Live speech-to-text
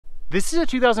This is a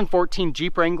 2014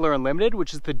 Jeep Wrangler Unlimited,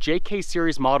 which is the JK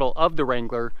series model of the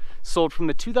Wrangler, sold from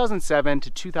the 2007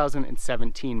 to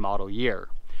 2017 model year.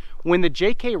 When the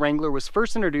JK Wrangler was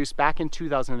first introduced back in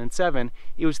 2007,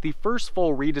 it was the first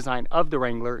full redesign of the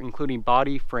Wrangler, including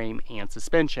body, frame, and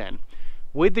suspension.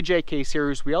 With the JK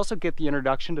series, we also get the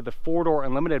introduction to the 4-door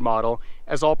Unlimited model,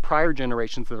 as all prior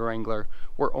generations of the Wrangler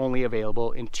were only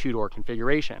available in 2-door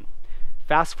configuration.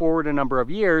 Fast forward a number of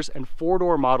years, and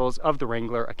 4-door models of the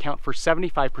Wrangler account for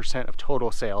 75% of total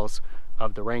sales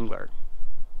of the Wrangler.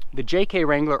 The JK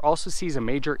Wrangler also sees a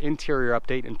major interior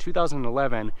update in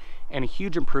 2011 and a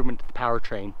huge improvement to the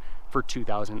powertrain for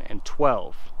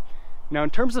 2012. Now, in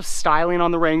terms of styling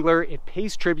on the Wrangler, it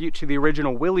pays tribute to the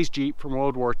original Willys Jeep from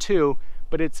World War II,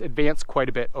 but it's advanced quite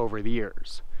a bit over the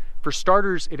years. For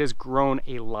starters, it has grown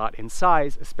a lot in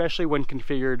size, especially when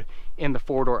configured in the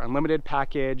 4-door Unlimited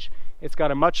package. It's got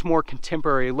a much more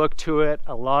contemporary look to it,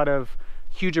 a lot of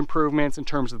huge improvements in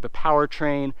terms of the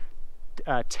powertrain,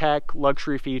 tech,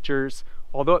 luxury features.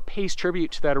 Although it pays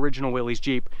tribute to that original Willys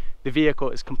Jeep, the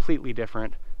vehicle is completely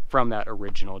different from that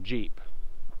original Jeep.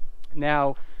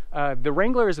 Now, the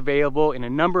Wrangler is available in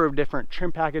a number of different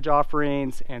trim package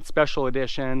offerings and special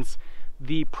editions.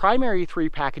 The primary 3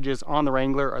 packages on the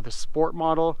Wrangler are the Sport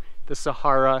model, the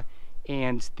Sahara,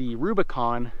 and the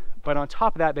Rubicon, but on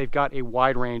top of that, they've got a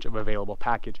wide range of available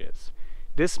packages.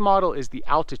 This model is the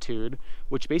Altitude,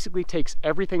 which basically takes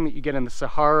everything that you get in the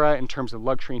Sahara in terms of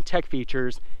luxury and tech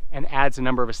features and adds a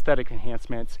number of aesthetic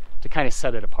enhancements to kind of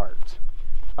set it apart.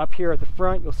 Up here at the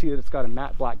front, you'll see that it's got a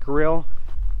matte black grille.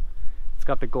 It's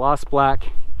got the gloss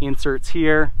black inserts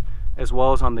here, as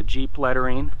well as on the Jeep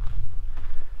lettering.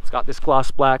 It's got this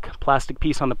gloss black plastic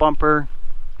piece on the bumper,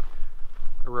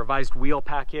 a revised wheel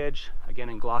package, again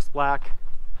in gloss black.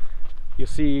 You'll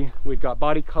see we've got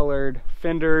body colored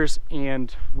fenders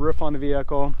and roof on the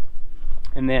vehicle,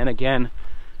 and then again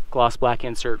gloss black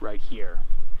insert right here.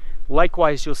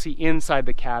 Likewise, you'll see inside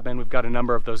the cabin we've got a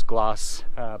number of those gloss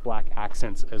black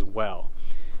accents as well.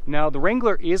 Now, the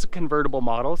Wrangler is a convertible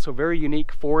model, so very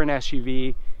unique for an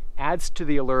SUV, adds to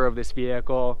the allure of this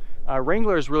vehicle.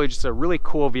 Wrangler is really just a really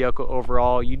cool vehicle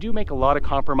overall. You do make a lot of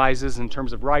compromises in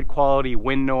terms of ride quality,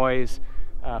 wind noise,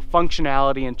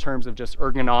 functionality in terms of just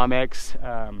ergonomics,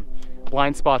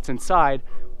 blind spots inside,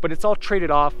 but it's all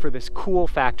traded off for this cool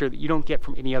factor that you don't get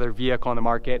from any other vehicle on the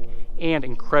market, and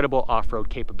incredible off-road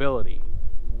capability.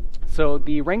 So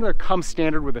the Wrangler comes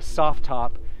standard with a soft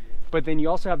top, but then you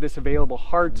also have this available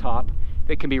hard top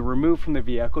that can be removed from the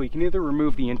vehicle. You can either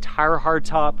remove the entire hard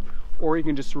top, or you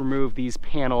can just remove these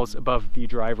panels above the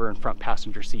driver and front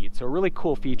passenger seat. So a really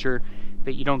cool feature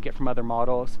that you don't get from other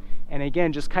models, and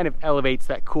again just kind of elevates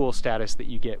that cool status that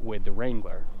you get with the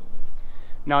Wrangler.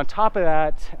 Now, on top of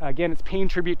that, again, it's paying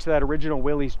tribute to that original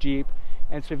Willys Jeep,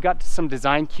 and so we've got some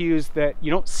design cues that you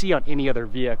don't see on any other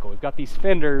vehicle. We've got these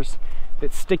fenders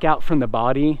that stick out from the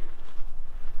body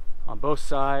on both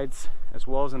sides as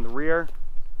well as in the rear.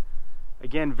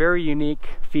 Again, very unique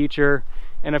feature,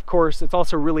 and of course it's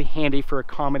also really handy for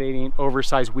accommodating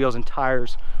oversized wheels and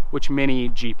tires, which many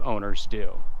Jeep owners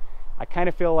do. I kind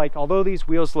of feel like, although these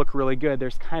wheels look really good,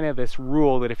 there's kind of this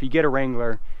rule that if you get a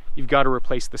Wrangler, you've got to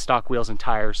replace the stock wheels and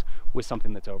tires with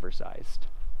something that's oversized.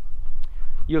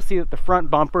 You'll see that the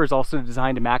front bumper is also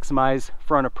designed to maximize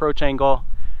front approach angle,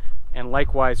 and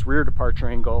likewise rear departure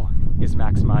angle is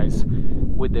maximized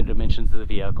with the dimensions of the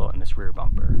vehicle in this rear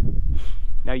bumper.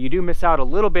 Now, you do miss out a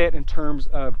little bit in terms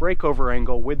of breakover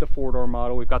angle with the 4-door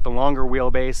model. We've got the longer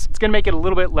wheelbase. It's going to make it a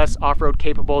little bit less off-road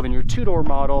capable than your 2-door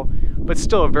model, but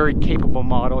still a very capable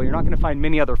model. You're not going to find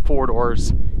many other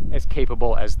 4-doors as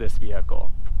capable as this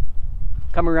vehicle.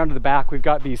 Coming around to the back, we've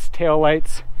got these tail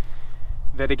lights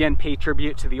that again pay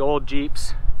tribute to the old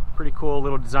Jeeps. Pretty cool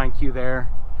little design cue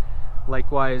there.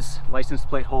 Likewise, license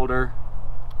plate holder.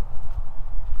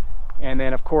 And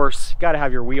then, of course, you got to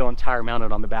have your wheel and tire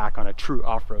mounted on the back on a true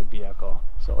off-road vehicle.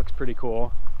 So it looks pretty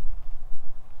cool.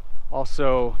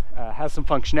 Also has some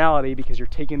functionality because you're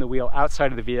taking the wheel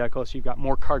outside of the vehicle, so you've got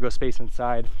more cargo space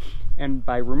inside. And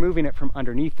by removing it from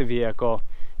underneath the vehicle,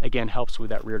 again, helps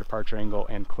with that rear departure angle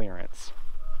and clearance.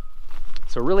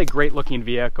 So really great looking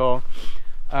vehicle.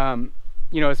 You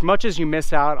know, as much as you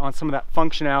miss out on some of that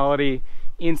functionality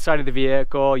inside of the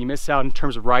vehicle, you miss out in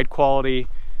terms of ride quality,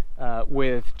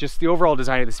 with just the overall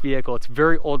design of this vehicle. It's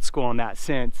very old school in that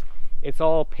sense. It's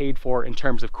all paid for in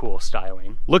terms of cool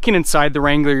styling. Looking inside the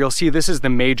Wrangler, you'll see this is the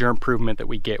major improvement that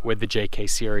we get with the JK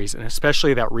series, and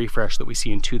especially that refresh that we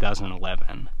see in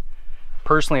 2011.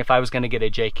 Personally, if I was going to get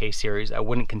a JK series, I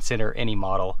wouldn't consider any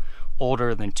model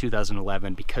older than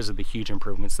 2011 because of the huge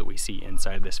improvements that we see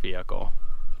inside this vehicle.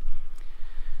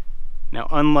 Now,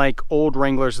 unlike old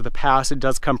Wranglers of the past, it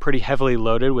does come pretty heavily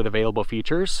loaded with available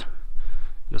features.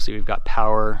 You'll see we've got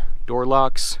power door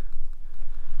locks,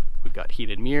 we've got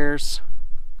heated mirrors,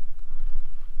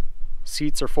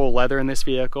 seats are full leather in this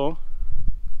vehicle,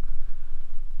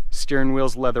 steering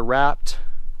wheel's leather wrapped,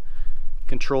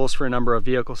 controls for a number of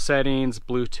vehicle settings,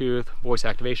 Bluetooth, voice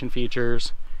activation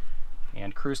features,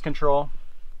 and cruise control.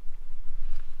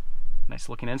 Nice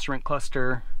looking instrument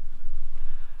cluster.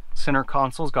 Center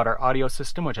console's got our audio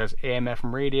system, which has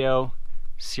AM/FM radio,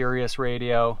 Sirius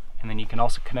radio, and then you can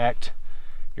also connect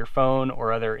your phone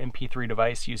or other MP3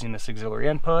 device using this auxiliary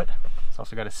input. It's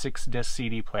also got a 6-disc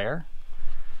CD player,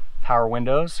 power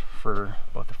windows for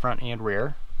both the front and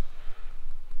rear,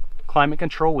 climate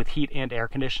control with heat and air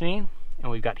conditioning,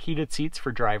 and we've got heated seats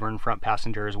for driver and front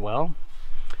passenger as well.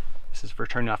 This is for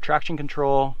turning off traction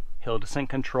control, hill descent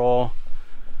control,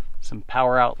 some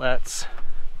power outlets,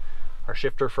 our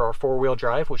shifter for our 4-wheel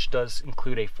drive, which does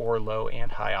include a 4 low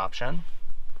and high option.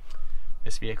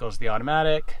 This vehicle is the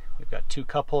automatic. We've got 2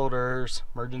 cup holders,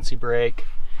 emergency brake,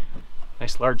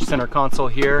 nice large center console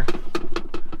here,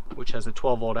 which has a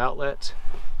 12-volt outlet.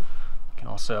 You can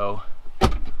also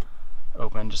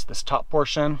open just this top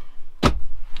portion,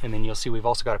 and then you'll see we've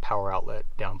also got a power outlet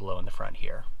down below in the front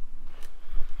here.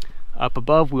 Up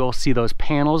above, we'll see those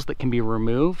panels that can be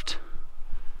removed.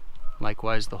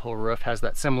 Likewise, the whole roof has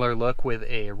that similar look with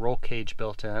a roll cage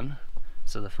built in,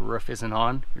 so if the roof isn't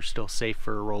on, you're still safe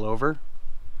for a rollover.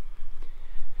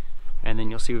 And then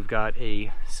you'll see we've got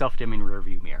a self-dimming rear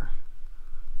view mirror.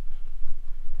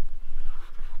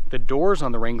 The doors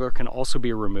on the Wrangler can also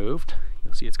be removed.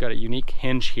 You'll see it's got a unique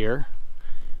hinge here,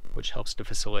 which helps to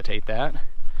facilitate that.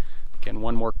 Again,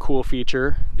 one more cool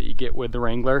feature that you get with the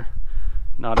Wrangler,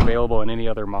 not available in any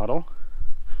other model.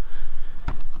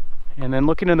 And then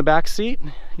looking in the back seat,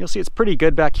 you'll see it's pretty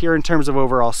good back here in terms of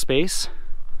overall space.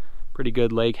 Pretty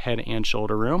good leg, head, and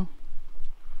shoulder room.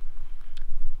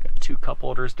 Got 2 cup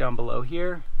holders down below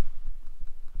here.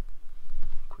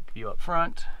 Quick view up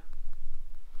front.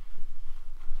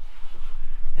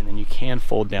 And then you can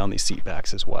fold down these seat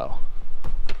backs as well,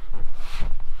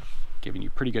 giving you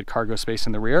pretty good cargo space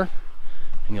in the rear.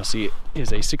 And you'll see it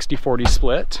is a 60-40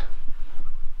 split.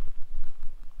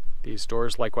 These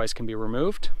doors likewise can be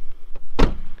removed.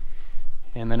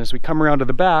 And then as we come around to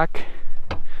the back,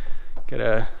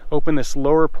 gotta open this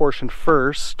lower portion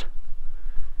first,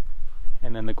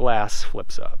 and then the glass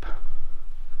flips up.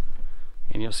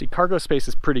 And you'll see cargo space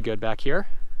is pretty good back here.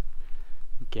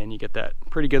 Again, you get that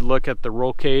pretty good look at the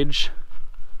roll cage.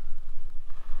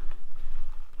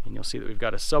 And you'll see that we've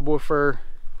got a subwoofer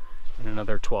and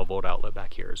another 12-volt outlet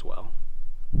back here as well.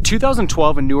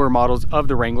 2012 and newer models of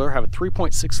the Wrangler have a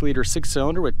 3.6 liter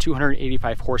 6-cylinder with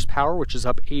 285 horsepower, which is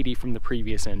up 80 from the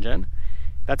previous engine.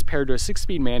 That's paired to a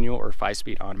 6-speed manual or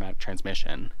 5-speed automatic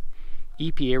transmission.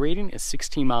 EPA rating is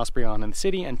 16 miles per gallon in the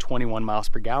city and 21 miles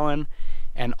per gallon,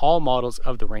 and all models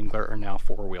of the Wrangler are now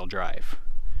 4-wheel drive.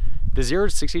 The 0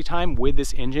 to 60 time with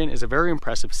this engine is a very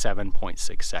impressive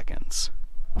 7.6 seconds.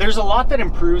 There's a lot that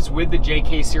improves with the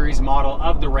JK series model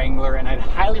of the Wrangler, and I'd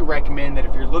highly recommend that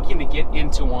if you're looking to get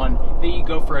into one, that you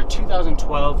go for a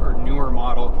 2012 or newer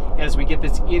model, as we get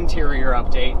this interior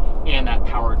update and that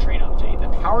powertrain update.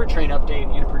 The powertrain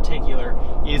update in particular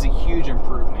is a huge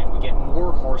improvement. We get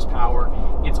more horsepower,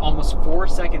 it's almost 4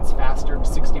 seconds faster to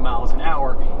 60 miles an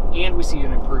hour, and we see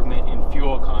an improvement in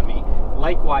fuel economy.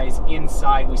 Likewise,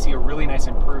 inside we see a really nice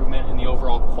improvement in the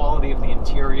overall quality of the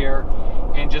interior,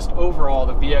 and just overall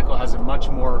the vehicle has a much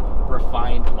more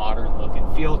refined, modern look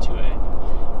and feel to it.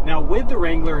 Now with the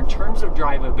Wrangler, in terms of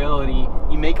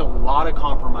drivability, you make a lot of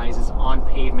compromises on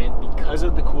pavement because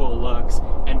of the cool looks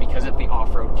and because of the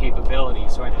off-road capability.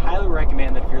 So I'd highly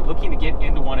recommend that if you're looking to get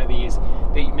into one of these,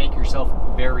 that you make yourself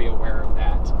very aware of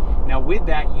that. Now with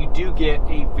that, you do get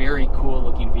a very cool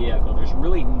looking vehicle. There's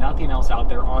really nothing else out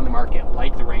there on the market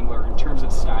like the Wrangler in terms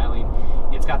of styling.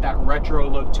 It's got that retro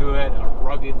look to it, a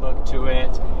rugged look to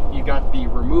it. You've got the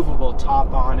removable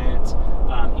top on it,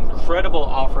 incredible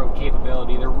off-road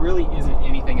capability. There really isn't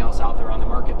anything else out there on the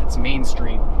market that's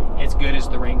mainstream as good as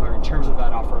the Wrangler in terms of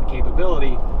that off-road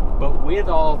capability. But with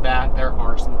all of that, there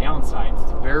are some downsides.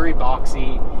 It's very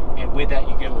boxy, and with that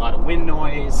you get a lot of wind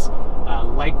noise.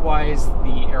 Likewise,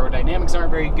 the aerodynamics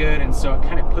aren't very good, and so it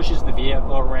kind of pushes the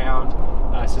vehicle around.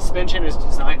 Suspension is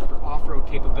designed for off-road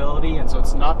capability, and so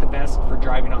it's not the best for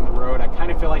driving on the road. I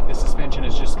kind of feel like the suspension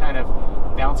is just kind of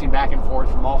bouncing back and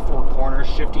forth from all 4 corners,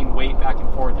 shifting weight back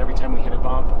and forth every time we hit a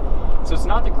bump. So it's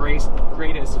not the greatest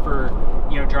for,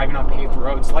 you know, driving on paved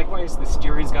roads. Likewise, the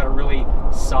steering's got a really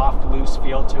soft, loose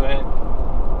feel to it,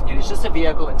 and it's just a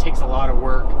vehicle that takes a lot of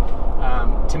work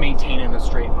to maintain in a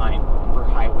straight line for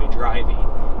highway driving.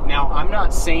 Now, I'm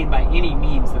not saying by any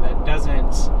means that that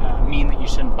doesn't mean that you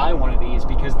shouldn't buy one of these,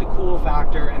 because the cool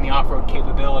factor and the off-road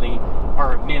capability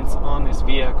are immense on this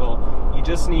vehicle. You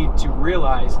just need to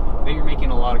realize that you're making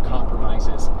a lot of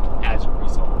compromises as a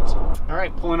result. All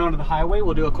right, pulling onto the highway,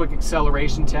 we'll do a quick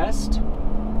acceleration test.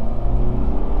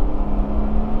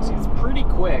 See, it's pretty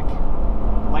quick.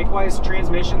 Likewise,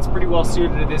 transmission's pretty well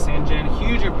suited to this engine.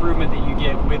 Huge improvement that you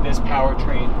get with this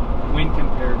powertrain when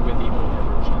compared with the older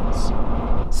versions.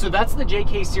 So that's the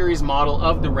JK series model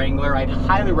of the Wrangler. I'd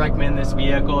highly recommend this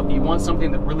vehicle if you want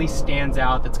something that really stands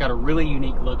out, that's got a really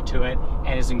unique look to it,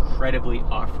 and is incredibly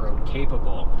off-road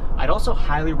capable. I'd also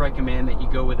highly recommend that you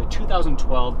go with a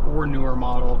 2012 or newer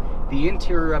model. The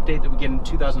interior update that we get in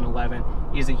 2011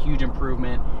 is a huge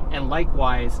improvement, and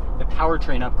likewise, the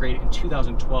powertrain upgrade in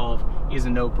 2012 is a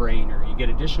no-brainer. You get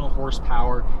additional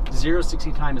horsepower,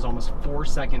 0-60 time is almost 4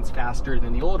 seconds faster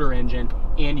than the older engine,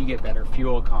 and you get better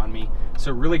fuel economy.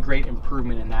 So really great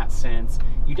improvement in that sense.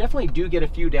 You definitely do get a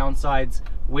few downsides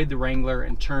with the Wrangler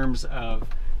in terms of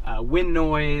wind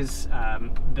noise.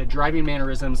 The driving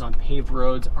mannerisms on paved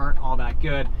roads aren't all that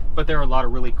good, but there are a lot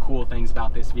of really cool things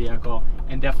about this vehicle,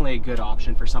 and definitely a good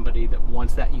option for somebody that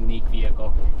wants that unique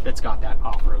vehicle that's got that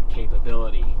off-road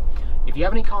capability. If you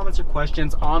have any comments or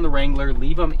questions on the Wrangler,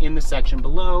 leave them in the section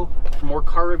below. For more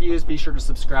car reviews, be sure to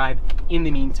subscribe. In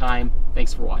the meantime,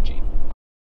 thanks for watching.